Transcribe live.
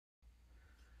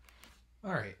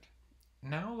All right,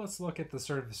 now let's look at the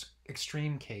sort of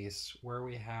extreme case where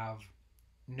we have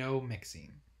no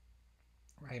mixing,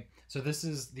 right? So this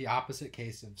is the opposite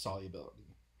case of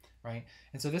solubility, right?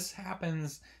 And so this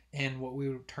happens in what we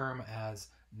would term as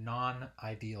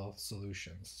non-ideal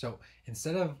solutions. So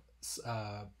instead of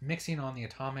mixing on the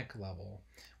atomic level,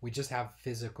 we just have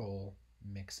physical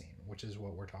mixing, which is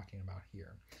what we're talking about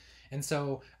here. And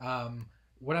so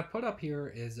what I put up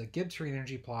here is a Gibbs free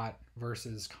energy plot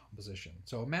versus composition.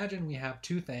 So imagine we have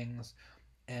two things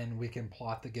and we can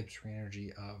plot the Gibbs free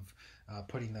energy of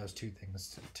putting those two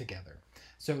things together.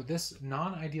 So this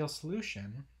non-ideal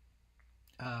solution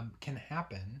can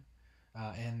happen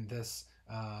in this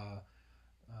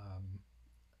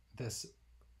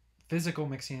physical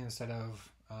mixing instead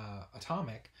of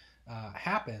atomic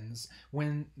happens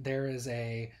when there is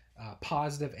a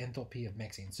positive enthalpy of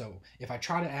mixing. So if I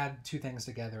try to add two things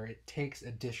together, it takes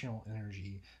additional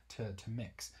energy to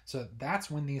mix. So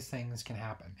that's when these things can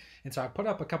happen. And so I put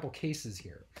up a couple cases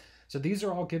here. So these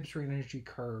are all Gibbs free energy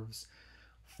curves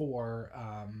for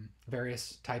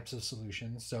various types of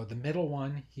solutions. So the middle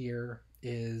one here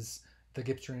is the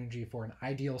Gibbs free energy for an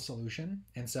ideal solution.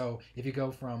 And so if you go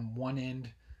from one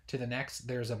end to the next,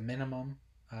 there's a minimum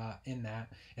in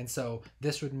that. And so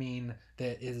this would mean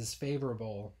that it is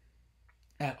favorable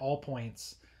at all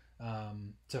points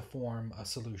to form a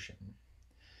solution.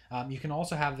 You can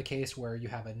also have the case where you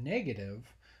have a negative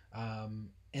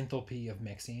enthalpy of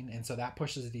mixing, and so that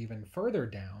pushes it even further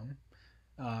down.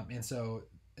 And so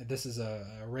this is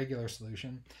a regular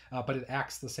solution, but it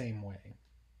acts the same way.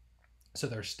 So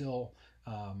there's still,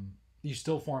 you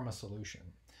still form a solution.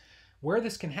 Where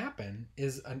this can happen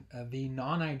is the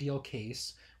non-ideal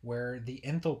case where the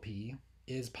enthalpy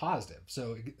is positive.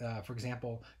 So for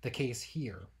example, the case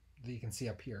here that you can see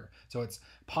up here. So it's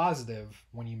positive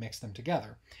when you mix them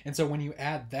together. And so when you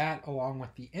add that along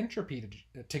with the entropy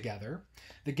together,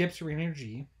 the Gibbs free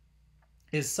energy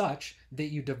is such that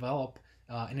you develop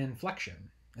an inflection.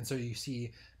 And so you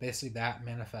see basically that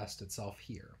manifest itself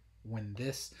here when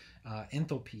this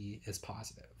enthalpy is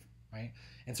positive, right?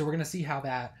 And so we're going to see how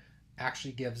that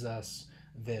actually gives us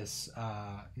this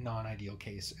non-ideal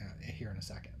case here in a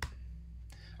second.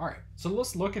 All right, so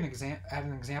let's look at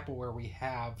an example where we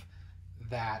have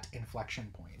that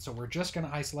inflection point. So we're just going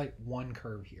to isolate one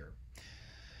curve here.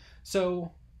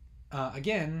 So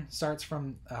again, starts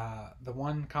from the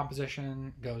one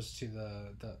composition, goes to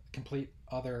the complete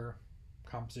other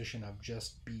composition of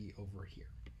just B over here.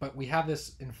 But we have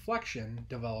this inflection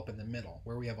develop in the middle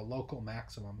where we have a local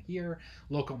maximum here,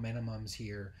 local minimums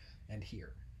here, and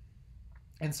here.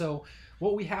 And so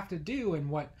what we have to do, and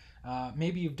what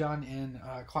maybe you've done in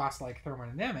a class like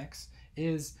thermodynamics,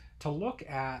 is to look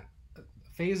at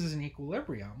phases in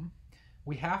equilibrium.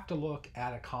 We have to look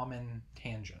at a common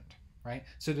tangent, right?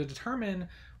 So to determine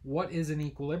what is an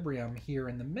equilibrium here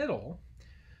in the middle,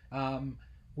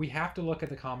 we have to look at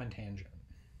the common tangent.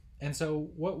 And so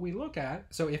what we look at,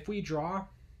 so if we draw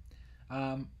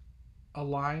a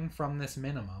line from this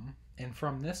minimum and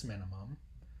from this minimum,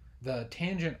 the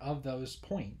tangent of those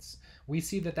points, we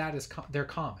see that they're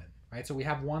common, right? So we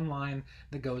have one line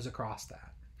that goes across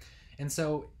that. And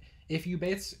so if you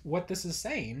base, what this is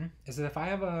saying is that if I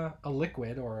have a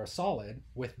liquid or a solid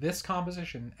with this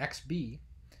composition xb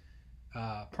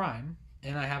prime,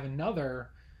 and I have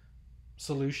another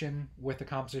solution with the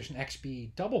composition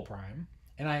xb double prime,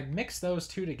 and I mix those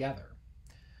two together,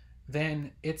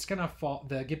 then it's going to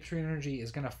the Gibbs free energy is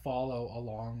going to follow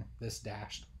along this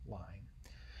dashed line.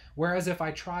 Whereas if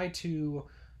I try to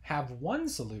have one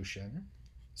solution,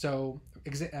 so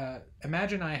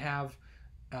imagine I have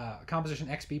a composition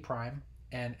xb prime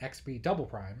and xb double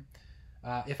prime.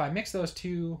 If I mix those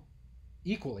two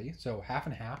equally, so half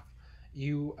and half,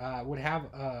 you would have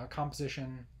a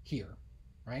composition here,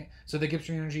 right? So the Gibbs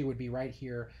free energy would be right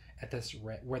here at this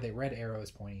where the red arrow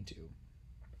is pointing to.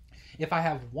 If I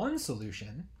have one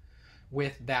solution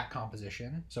with that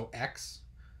composition, so X,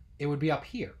 it would be up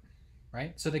here,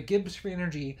 right? So the Gibbs free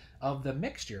energy of the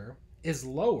mixture is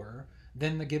lower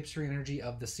than the Gibbs free energy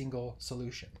of the single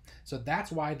solution. So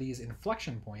that's why these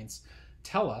inflection points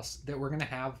tell us that we're going to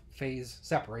have phase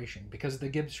separation, because the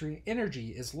Gibbs free energy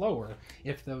is lower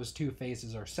if those two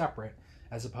phases are separate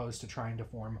as opposed to trying to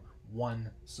form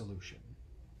one solution.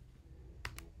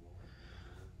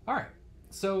 All right,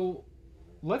 so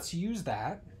let's use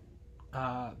that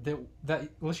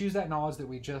let's use that knowledge that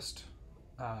we just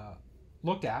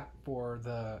looked at for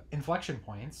the inflection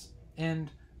points,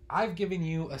 and I've given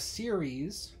you a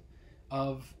series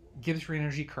of Gibbs free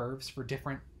energy curves for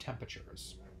different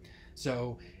temperatures.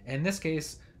 So in this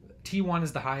case, T1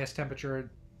 is the highest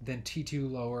temperature, then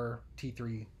T2 lower,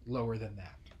 T3 lower than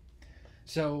that.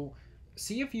 So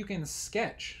see if you can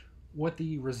sketch what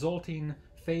the resulting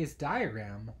phase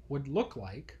diagram would look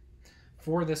like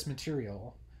for this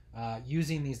material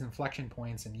using these inflection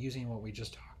points and using what we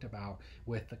just talked about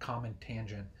with the common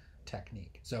tangent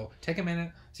technique. So take a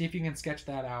minute, see if you can sketch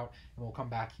that out, and we'll come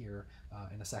back here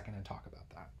in a second and talk about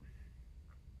that.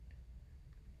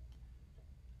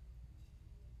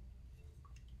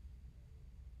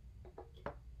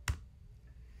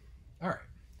 All right,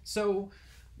 so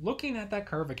looking at that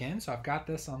curve again, so I've got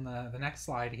this on the next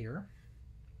slide here.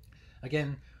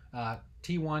 Again, T1,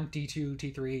 T2,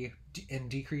 T3 in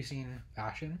decreasing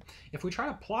fashion. If we try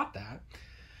to plot that,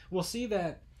 we'll see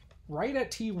that right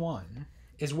at T1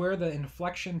 is where the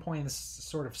inflection point is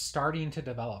sort of starting to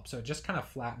develop. So it just kind of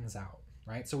flattens out,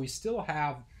 right? So we still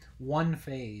have one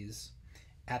phase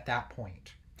at that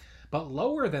point. But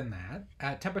lower than that,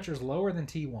 at temperatures lower than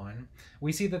T1,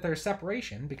 we see that there's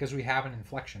separation because we have an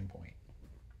inflection point.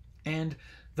 And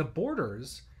the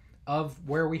borders of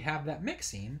where we have that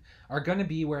mixing are going to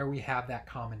be where we have that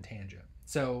common tangent.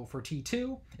 So for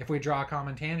T2, if we draw a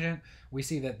common tangent, we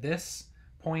see that this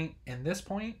point and this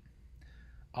point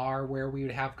are where we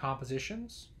would have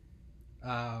compositions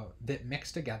that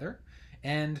mix together.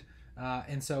 And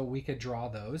so we could draw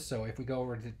those. So if we go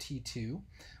over to T2,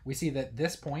 we see that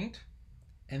this point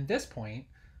and this point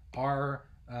are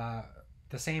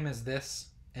the same as this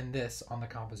and this on the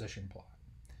composition plot.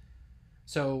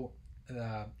 So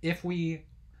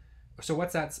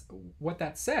what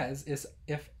that says is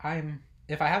if I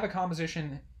have a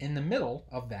composition in the middle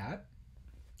of that,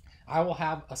 I will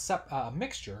have a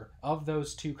mixture of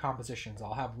those two compositions.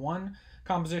 I'll have one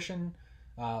composition,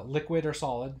 liquid or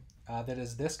solid, that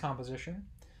is this composition,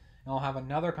 and I'll have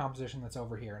another composition that's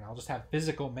over here, and I'll just have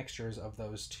physical mixtures of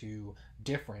those two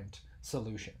different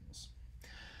solutions.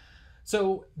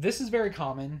 So this is very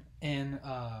common in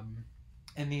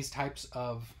these types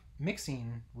of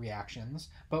mixing reactions,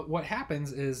 but what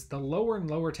happens is the lower and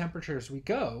lower temperatures we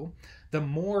go, the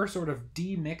more sort of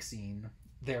demixing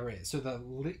there is. So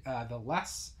the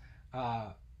less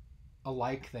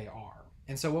alike they are.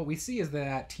 And so what we see is that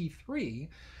at T3,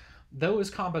 those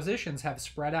compositions have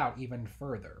spread out even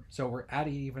further. So we're at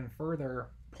an even further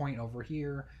point over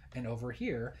here and over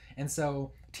here. And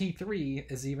so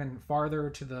T3 is even farther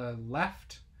to the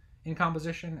left in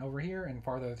composition over here and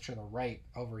farther to the right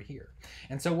over here.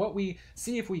 And so what we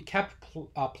see if we kept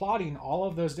plotting all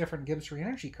of those different Gibbs free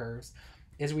energy curves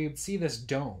is we would see this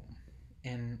dome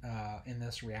in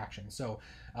this reaction. So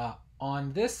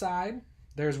on this side,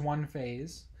 there's one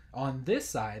phase. On this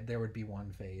side, there would be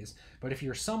one phase. But if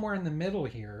you're somewhere in the middle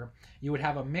here, you would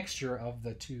have a mixture of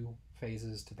the two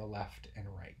phases to the left and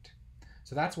right.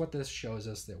 So that's what this shows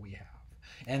us that we have.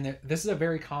 And this is a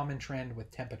very common trend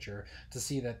with temperature to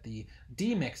see that the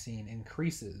demixing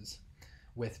increases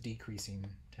with decreasing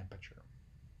temperature.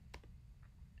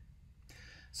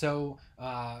 So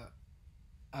a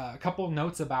couple of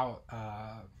notes about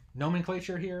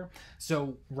nomenclature here.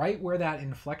 So right where that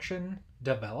inflection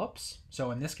develops,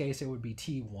 so in this case it would be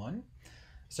T1.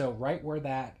 So right where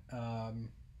that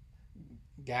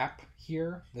gap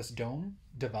here, this dome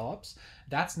develops,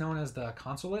 that's known as the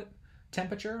consolute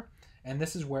temperature. And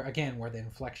this is where, again, where the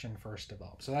inflection first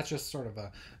develops. So that's just sort of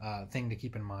a thing to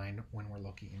keep in mind when we're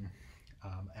looking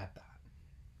at that.